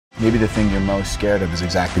maybe the thing you're most scared of is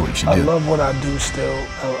exactly what you should do. I love what I do still.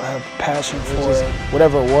 I have passion for it.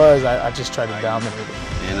 Whatever it was, I just tried to dominate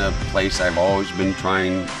it. In a place I've always been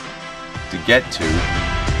trying to get to.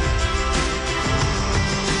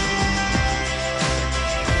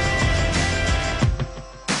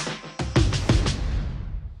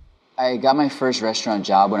 I got my first restaurant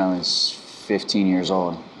job when I was 15 years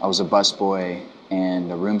old. I was a busboy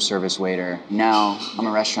and a room service waiter. Now I'm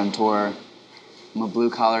a restaurateur, I'm a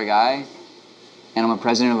blue-collar guy, and I'm a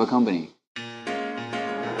president of a company.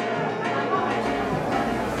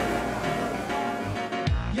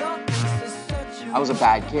 I was a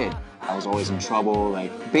bad kid. I was always in trouble,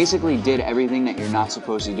 basically did everything that you're not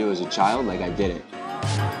supposed to do as a child, I did it.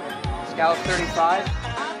 Scallop 35.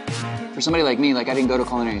 For somebody like me, I didn't go to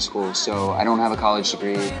culinary school, so I don't have a college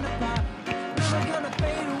degree.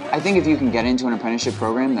 I think if you can get into an apprenticeship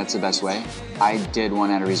program, that's the best way. I did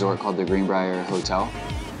one at a resort called the Greenbrier Hotel.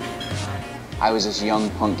 I was this young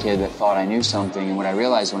punk kid that thought I knew something, and what I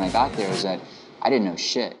realized when I got there was that I didn't know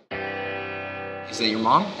shit. Is that your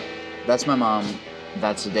mom? That's my mom.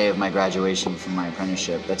 That's the day of my graduation from my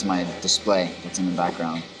apprenticeship. That's my display that's in the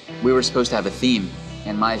background. We were supposed to have a theme,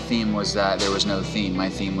 and my theme was that there was no theme. My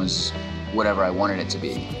theme was whatever I wanted it to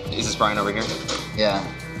be. Is this Brian over here? Yeah.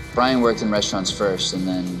 Brian worked in restaurants first, and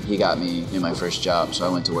then he got me in my first job, so I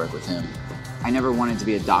went to work with him. I never wanted to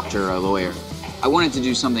be a doctor or a lawyer. I wanted to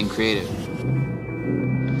do something creative.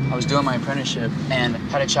 I was doing my apprenticeship and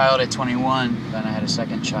had a child at 21, then I had a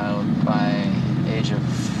second child by age of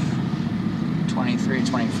 23,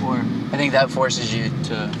 24. I think that forces you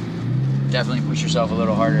to definitely push yourself a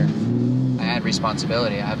little harder. I had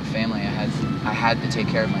responsibility, I have a family, I had to take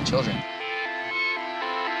care of my children.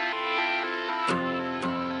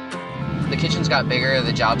 The kitchens got bigger,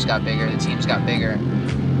 the jobs got bigger, the teams got bigger,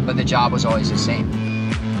 but the job was always the same.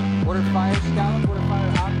 Order fire scallop, order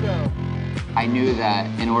fire hot dough. I knew that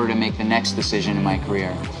in order to make the next decision in my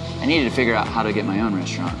career, I needed to figure out how to get my own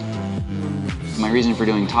restaurant. My reason for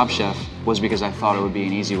doing Top Chef was because I thought it would be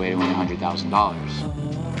an easy way to win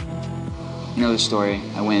 $100,000. You know the story,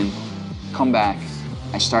 I win, come back,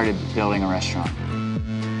 I started building a restaurant.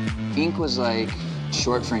 Inc. was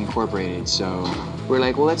short for incorporated, so we're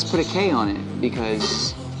well, let's put a K on it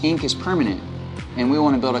because Inc. is permanent, and we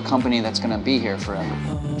want to build a company that's going to be here forever.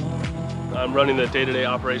 I'm running the day-to-day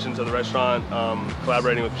operations of the restaurant,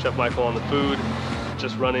 collaborating with Chef Michael on the food,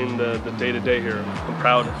 just running the day-to-day here. I'm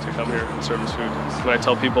proud to come here and serve this food. When I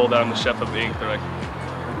tell people that I'm the chef of Inc., they're like,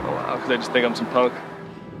 oh wow, because they just think I'm some punk.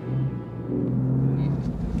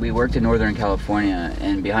 We worked in Northern California,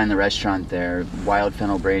 and behind the restaurant there, wild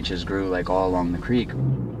fennel branches grew all along the creek.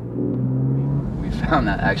 We found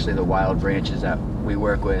that actually the wild branches that we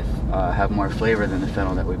work with have more flavor than the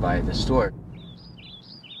fennel that we buy at the store.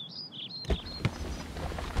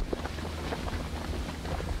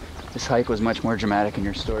 This hike was much more dramatic in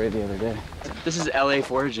your story the other day. This is LA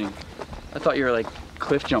foraging. I thought you were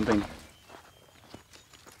cliff jumping.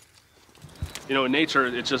 You know, in nature,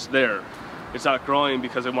 it's just there. It's not growing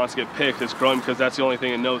because it wants to get picked. It's growing because that's the only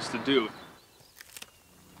thing it knows to do.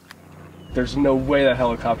 There's no way that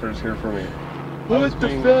helicopter is here for me. Put the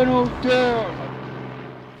fennel down!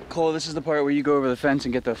 Cole, this is the part where you go over the fence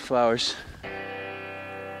and get the flowers.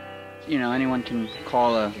 You know, anyone can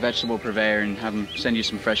call a vegetable purveyor and have them send you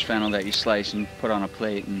some fresh fennel that you slice and put on a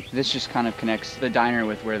plate. And this just kind of connects the diner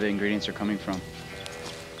with where the ingredients are coming from.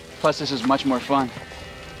 Plus, this is much more fun.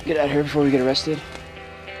 Get out of here before we get arrested.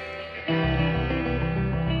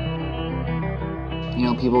 You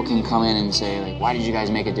know, people can come in and say, why did you guys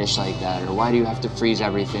make a dish like that? Or why do you have to freeze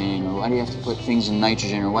everything? Or why do you have to put things in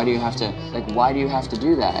nitrogen? Or why do you have to, why do you have to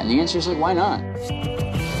do that? And the answer is, why not?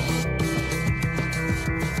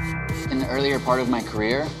 In the earlier part of my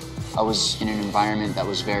career, I was in an environment that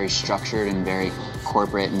was very structured and very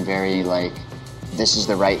corporate and very, this is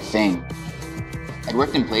the right thing. I'd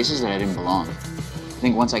worked in places that I didn't belong. I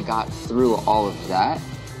think once I got through all of that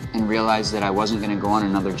and realized that I wasn't going to go on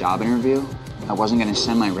another job interview, I wasn't going to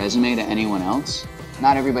send my resume to anyone else.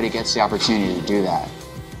 Not everybody gets the opportunity to do that.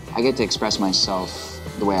 I get to express myself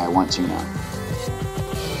the way I want to now.